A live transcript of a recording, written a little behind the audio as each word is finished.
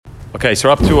Okay, so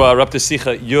we're up to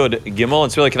Sicha Yud Gimel.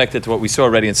 It's really connected to what we saw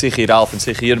already in Sicha Yud Aleph and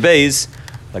Sicha Yud Beis.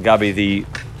 Gabi, the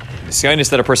Sionis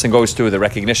that a person goes through, the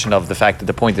recognition of the fact that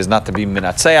the point is not to be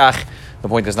minatzeach, the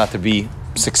point is not to be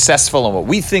successful in what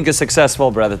we think is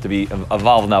successful, but rather to be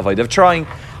involved in the avodah of trying.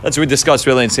 That's what we discussed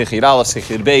really in Sicha Yud Aleph,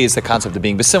 Sicha Yud Beis, the concept of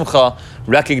being besimcha,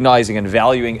 recognizing and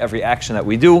valuing every action that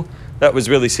we do. That was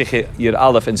really Sicha Yud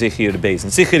Aleph and Sicha Yud Beis.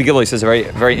 And Sicha Yud Gimel says a very,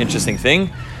 very interesting thing,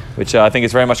 which I think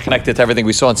is very much connected to everything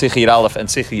we saw in Sicha Yud Aleph and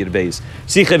Sicha Yud Beis.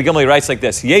 Sicha Yud Gimel writes like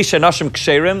this: Yesh anashim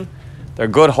ksherim, they're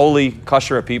good, holy,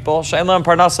 kosher people. She'en lahem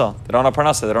parnasa, they don't have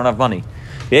parnasa, they don't have money.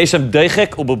 Yeshem doichek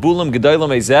ubebulim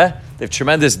gedolim ezeh, they have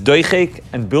tremendous doichek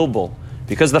and bilbul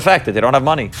because of the fact that they don't have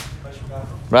money.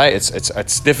 Right?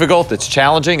 It's difficult, it's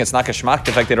challenging, it's not kashmak,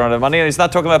 the fact they don't have money. And he's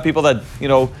not talking about people that,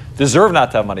 deserve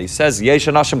not to have money. He says, Yesh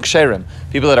anashim ksherim,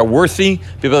 people that are worthy,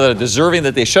 people that are deserving,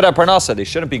 that they should have parnasa. They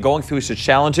shouldn't be going through such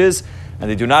challenges, and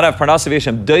they do not have parnasa.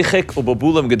 Yeshem doichek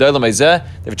ubebulim gedolim ezeh,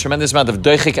 they have a tremendous amount of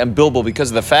doichek and bilbul because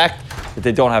of the fact that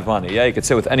they don't have money. Yeah, you could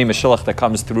sit with any mishulach that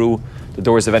comes through the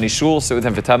doors of any shul, sit with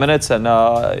him for 10 minutes, and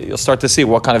you'll start to see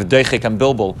what kind of doichek and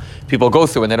bilbul people go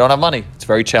through when they don't have money. It's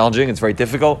very challenging, it's very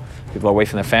difficult. People are away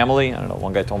from their family. I don't know,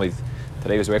 one guy told me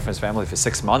today he was away from his family for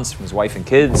 6 months, from his wife and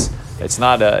kids. It's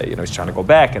not, he's trying to go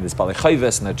back, and there's balei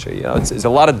chayves, and it's a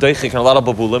lot of doichek and a lot of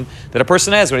babulim that a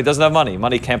person has when he doesn't have money.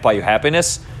 Money can't buy you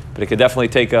happiness, but it could definitely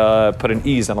put an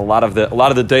ease on a lot of the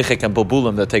doichek and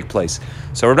babulim that take place.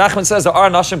 So Rav Nachman says, there are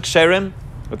nashim ksherim,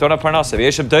 but don't have parnasa.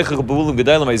 V'yeshem doichek ubebulim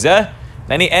gedolim ezeh.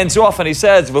 Then he ends off and he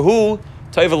says, V'hu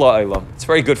toiv la'olam. It's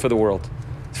very good for the world.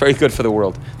 It's very good for the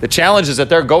world. The challenges that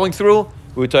they're going through,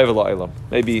 V'hu toiv la'olam.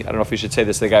 Maybe, I don't know if you should say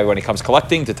this to the guy when he comes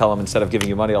collecting, to tell him instead of giving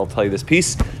you money, I'll tell you this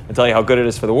piece and tell you how good it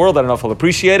is for the world. I don't know if he'll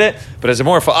appreciate it, but it's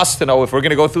more for us to know, if we're going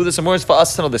to go through this, it's more for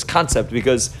us to know this concept,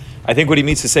 because I think what he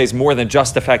means to say is more than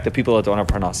just the fact that people that don't have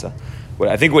parnasa.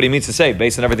 I think what he means to say,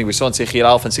 based on everything we saw in Sicha Yud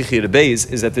Aleph and Sicha Yud Beis,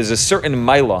 is that there's a certain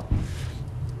maila,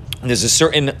 there's a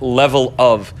certain level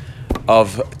of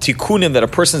tikkunim that a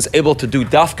person is able to do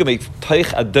dafka me'toich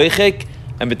adoichek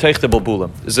and b'toich the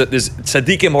balbulim. There's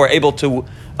tzaddikim who are able to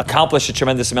accomplish a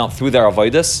tremendous amount through their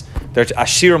avodas. There's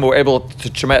ashirim who are able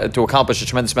to accomplish a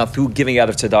tremendous amount through giving out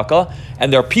of tzedakah.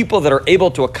 And there are people that are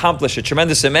able to accomplish a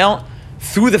tremendous amount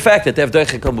through the fact that they have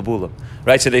doichek and balbulim.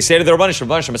 Right? So they say to the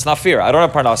Rabbanishim, it's not fair. I don't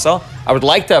have parnasa. I would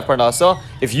like to have parnasa.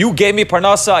 If you gave me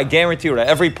parnasa, I guarantee you that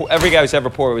every guy who's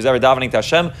ever poor, who's ever davening to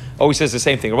Hashem, always says the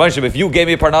same thing. Rabbanishim, if you gave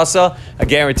me parnasa, I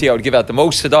guarantee I would give out the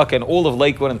most tzedakah in all of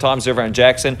Lakewood and Toms River and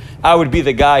Jackson. I would be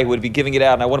the guy who would be giving it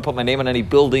out, and I wouldn't put my name on any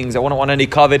buildings. I wouldn't want any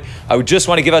covet. I would just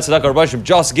want to give out tzedakah. Rabbanishim,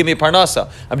 just give me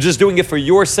parnasa. I'm just doing it for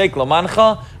your sake,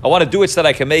 lamancha. I want to do it so that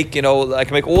I can make, I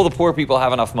can make all the poor people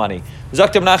have enough money.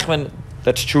 Zaktim Nachman,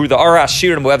 that's true. The Ara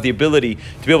Ashirim who have the ability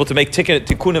to be able to make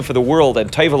tikkunim for the world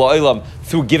and taiva la'olam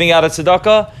through giving out a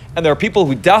tzedakah. And there are people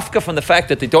who dafka from the fact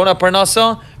that they don't have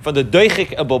parnasa, from the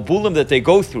doichik and babulim that they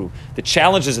go through, the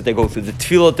challenges that they go through, the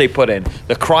tefillah that they put in,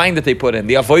 the crying that they put in,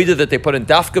 the avodah that they put in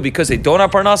dafka because they don't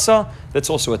have parnasa. That's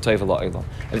also a taiva la'olam.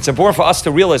 And it's important for us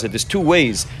to realize that there's two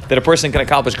ways that a person can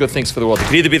accomplish good things for the world. It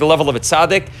can either be the level of a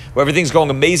tzaddik, where everything's going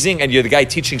amazing, and you're the guy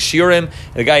teaching shiurim,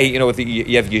 and the guy, you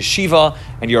have yeshiva,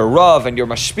 and you're a rav, and you're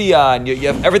mashpia, and you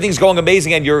have everything's going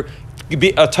amazing, and you're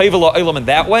be a taiva la'olam in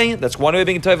that way. That's one way of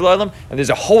being a taiva la'olam. And there's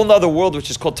a whole other world which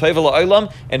is called taiva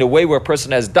la'olam, in a way where a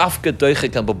person has dafka,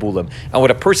 doichik, and babulim. And what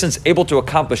a person's able to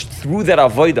accomplish through that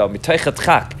avodah, mitoichet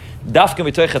chak, dafka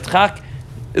mitoichet chak,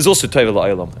 is also taiva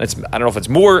la'olam. I don't know if it's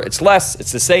more, it's less,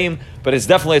 it's the same, but it's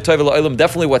definitely a taiva la'olam,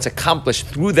 definitely what's accomplished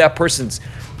through that person's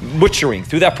butchering,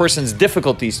 through that person's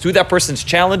difficulties, through that person's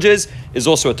challenges, is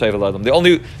also a taiva la'olam.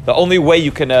 The only way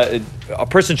you can, a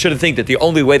person shouldn't think that the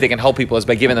only way they can help people is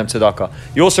by giving them tzedakah.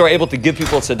 You also are able to give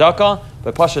people tzedakah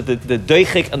by pasha, the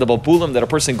doichik and the balbulim that a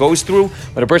person goes through,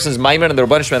 when a person's maimer and the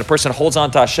rabbanishim, and a person holds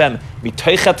on to Hashem,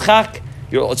 mitoichet chak,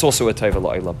 it's also a taiva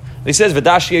la'olam. He says,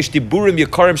 "V'dash yesh diburim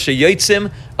yikarim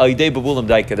sheyotzim al yidei babulim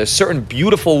daika." There's certain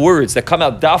beautiful words that come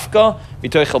out dafka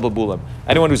mitoichel babulim.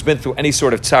 Anyone who's been through any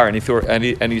sort of tsar,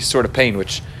 any sort of pain,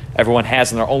 which everyone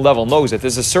has on their own level, knows that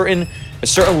there's a certain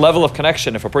level of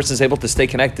connection. If a person is able to stay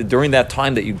connected during that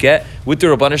time that you get with the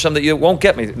Rabban Hashem, that you won't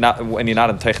get when you're not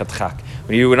in Teichat Chak,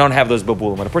 when you don't have those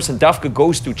babulim. When a person dafka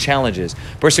goes through challenges,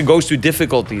 a person goes through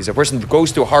difficulties, a person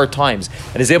goes through hard times,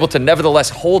 and is able to nevertheless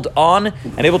hold on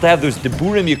and able to have those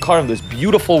diburim yikarim, those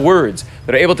beautiful words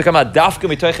that are able to come out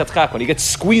dafka mitoichet chak. When you get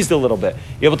squeezed a little bit,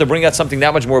 you're able to bring out something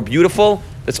that much more beautiful.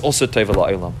 That's also taiva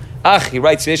la'olam. He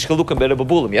writes, you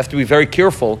have to be very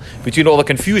careful between all the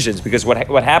confusions, because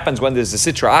what happens when there's a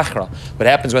sitra achra, what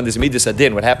happens when there's midas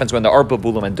adin, what happens when there are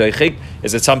babulim and doichik,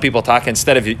 is that some people talk,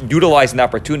 instead of utilizing the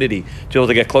opportunity to be able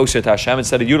to get closer to Hashem,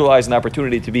 instead of utilizing the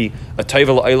opportunity to be a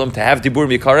tayvel olam, to have dibur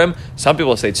mikarim, some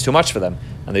people say it's too much for them.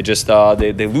 And they just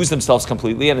they lose themselves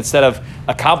completely, and instead of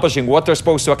accomplishing what they're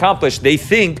supposed to accomplish, they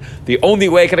think the only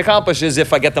way I can accomplish is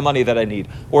if I get the money that I need,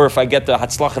 or if I get the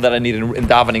hatzlacha that I need in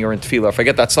davening or in tefillah, or if I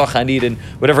get the hatzlacha I need in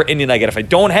whatever Indian I get. If I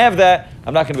don't have that,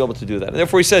 I'm not going to be able to do that. And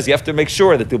therefore he says you have to make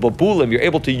sure that the babulim, you're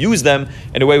able to use them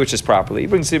in a way which is properly. He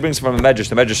brings from a medrash.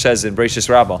 The medrash says in Bereishis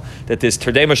Rabbah that there's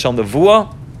terdema shel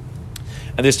nevuah,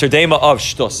 and there's terdema of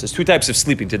shtus. There's two types of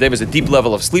sleeping. Terdema is a deep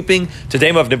level of sleeping.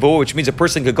 Terdema of nevuah, which means a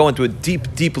person could go into a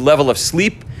deep level of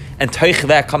sleep and taich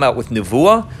that come out with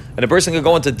nevuah. And a person could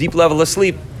go into a deep level of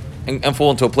sleep and fall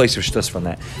into a place of shtus from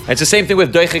that. And it's the same thing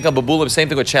with doichik and babulim, same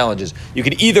thing with challenges. You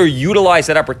can either utilize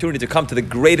that opportunity to come to the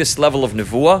greatest level of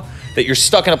nevuah, that you're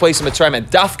stuck in a place of Mitzrayim, and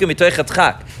dafka mitoich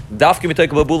atchak, dafka mitoich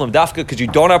babulim, dafka because you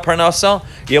don't have parnasa,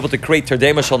 you're able to create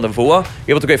terdema shel nevuah,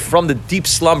 you're able to create from the deep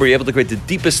slumber, you're able to create the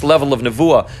deepest level of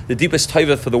nevuah, the deepest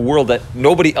taiva for the world that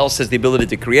nobody else has the ability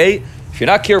to create. If you're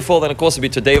not careful, then it could also be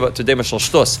terdema shel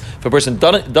shtus. If a person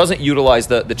doesn't utilize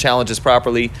the challenges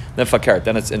properly, then fakert.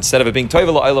 Then it's, instead of it being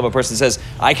taiva la'olam, a person says,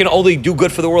 I can only do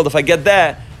good for the world if I get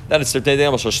that. Then it's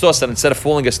terdema shel shtus. And instead of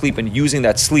falling asleep and using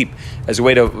that sleep as a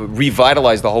way to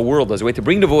revitalize the whole world, as a way to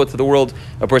bring nevuah to the world,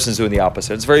 a person's doing the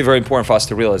opposite. It's very, very important for us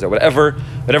to realize that whatever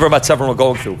matzavim we're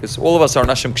going through, because all of us are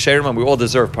nashim ksherim, and we all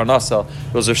deserve parnasa,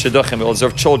 we all deserve shidduchim, we all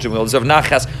deserve children, we all deserve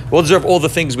nachas, we all deserve all the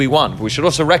things we want. But we should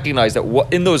also recognize that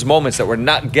in those moments that we're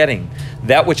not getting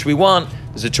that which we want,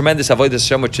 there's a tremendous avodas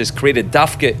Hashem which is created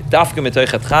dafke mitoich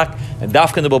atchak, and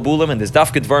dafke in the babulim, and there's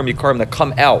dafke dvarim yikarim that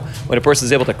come out when a person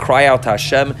is able to cry out to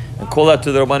Hashem and call out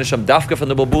to the Rabban Hashem dafke from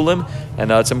the babulim.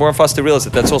 And it's important for us to realize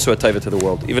that that's also a taiva to the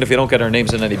world. Even if you don't get our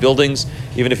names in any buildings,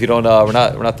 even if you don't, we're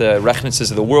not the references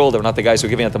of the world, we're not the guys who are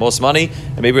giving out the most money,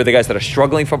 and maybe we're the guys that are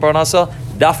struggling for parnasa.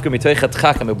 Dafke mitoich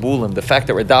atchak and babulim, the fact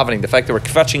that we're davening, the fact that we're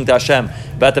kvetching to Hashem,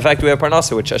 but the fact that we have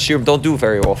parnasa, which Ashirim don't do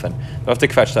very often. We have to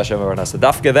kvetch to Hashem and parnasa.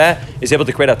 Dafke that is able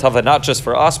to create a tava not just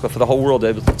for us, but for the whole world.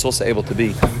 It's also able to be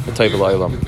the taiva la'olam.